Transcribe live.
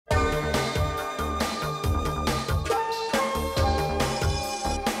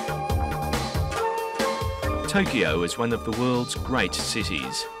Tokyo is one of the world's great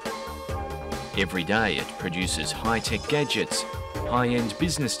cities. Every day it produces high-tech gadgets, high-end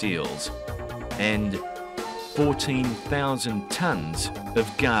business deals, and 14,000 tonnes of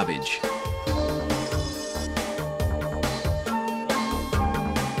garbage.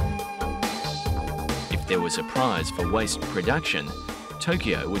 If there was a prize for waste production,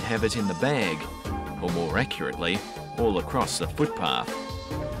 Tokyo would have it in the bag, or more accurately, all across the footpath.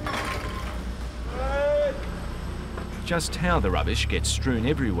 Just how the rubbish gets strewn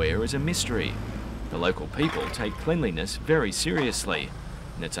everywhere is a mystery. The local people take cleanliness very seriously,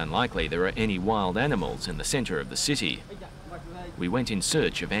 and it's unlikely there are any wild animals in the centre of the city. We went in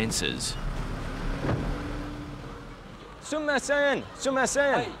search of answers. Sumimasen,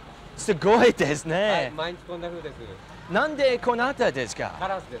 sumimasen. すごいですね。毎日こんな風です。なんでこなたですか？カ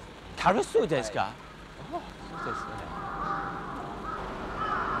ラスです。カラスですか？そうですね。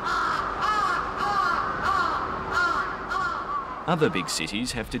Other big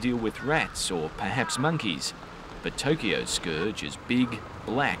cities have to deal with rats or perhaps monkeys, but Tokyo's scourge is big,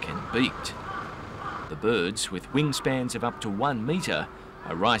 black and beaked. The birds, with wingspans of up to 1 metre,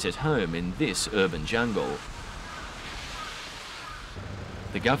 are right at home in this urban jungle.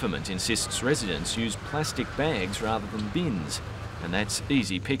 The government insists residents use plastic bags rather than bins, and that's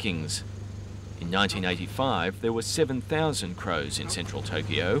easy pickings. In 1985, there were 7,000 crows in central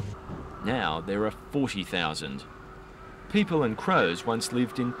Tokyo. Now there are 40,000. People and crows once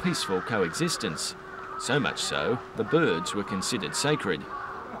lived in peaceful coexistence. So much so, the birds were considered sacred.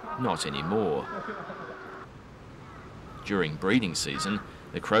 Not anymore. During breeding season,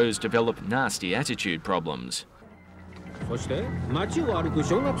 the crows develop nasty attitude problems.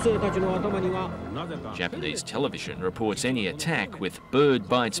 Japanese television reports any attack with bird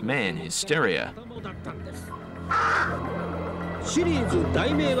bites man hysteria. シリーズ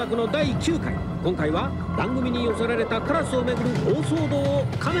大迷惑の第9回、今回は番組に寄せられたカラスをめぐる大騒動を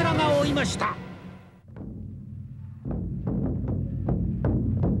カメラが追いました。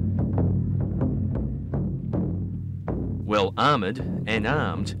Well armoured and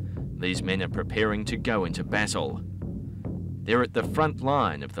armed, these men are preparing to go into battle. They're at the front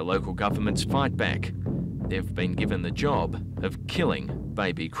line of the local government's fight back. They've been given the job of killing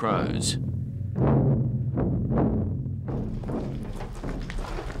baby crows.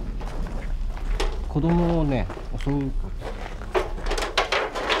 子供をね襲う、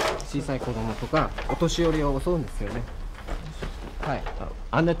小さい子供とかお年寄りを襲うんですよね。はい。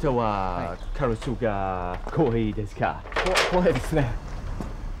あなたはカラスが怖いですか？怖いですね。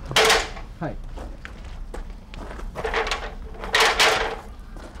はい。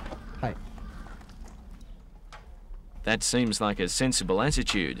はい。 That seems like a sensible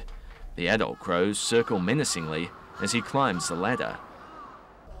attitude. The adult crows circle menacingly as he climbs the ladder.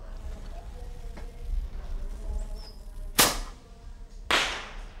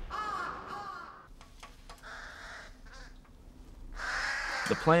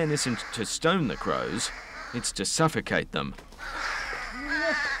 The plan isn't to stone the crows, it's to suffocate them.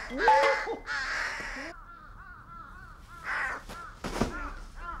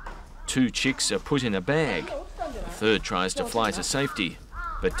 Two chicks are put in a bag. The third tries to fly to safety,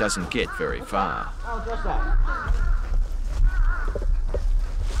 but doesn't get very far.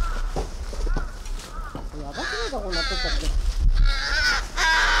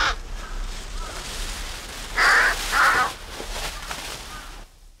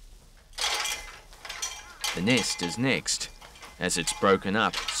 The nest is next. As it's broken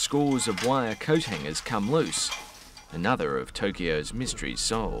up, scores of wire coat hangers come loose. Another of Tokyo's mysteries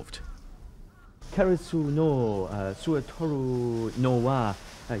solved. カラスの巣を取るのは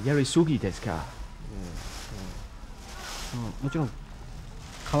やりすぎですか？もちろん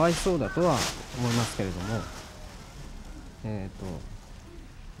かわいそうだとは思いますけれども、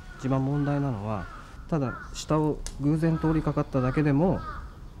一番問題なのはただ下を偶然通りかかっただけでも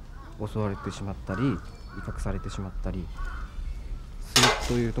襲われてしまったり威嚇されてしまったりする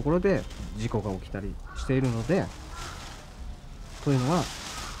というところで事故が起きたりしているので、というのは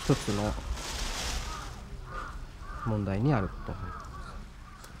一つの問題にあると思いま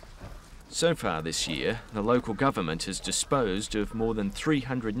す。 So far this year, the local government has disposed of more than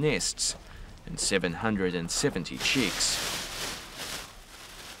 300 nests and 770 chicks.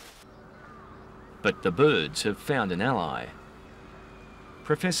 But the birds have found an ally.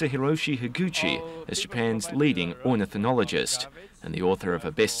 Professor Hiroshi Higuchi is Japan's leading ornithologist and the author of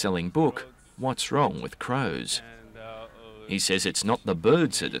a best-selling book, What's Wrong with Crows? He says it's not the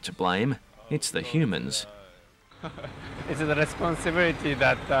birds that are to blame, it's the humans. It's the responsibility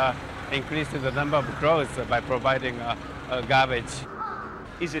that increases the number of crows by providing garbage.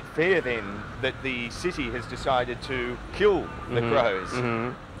 is it fair then that the city has decided to kill the crows?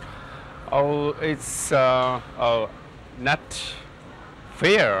 Oh, it's not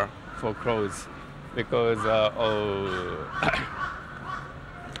fair for crows because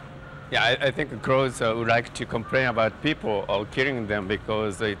yeah, I think crows would like to complain about people killing them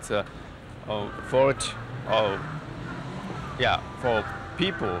because it's a fault for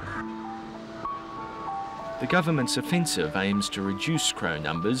people. The government's offensive aims to reduce crow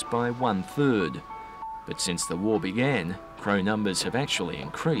numbers by 1/3. But since the war began, crow numbers have actually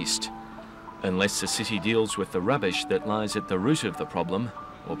increased. Unless the city deals with the rubbish that lies at the root of the problem,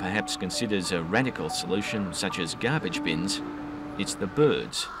 or perhaps considers a radical solution such as garbage bins, it's the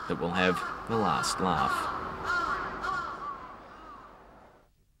birds that will have the last laugh.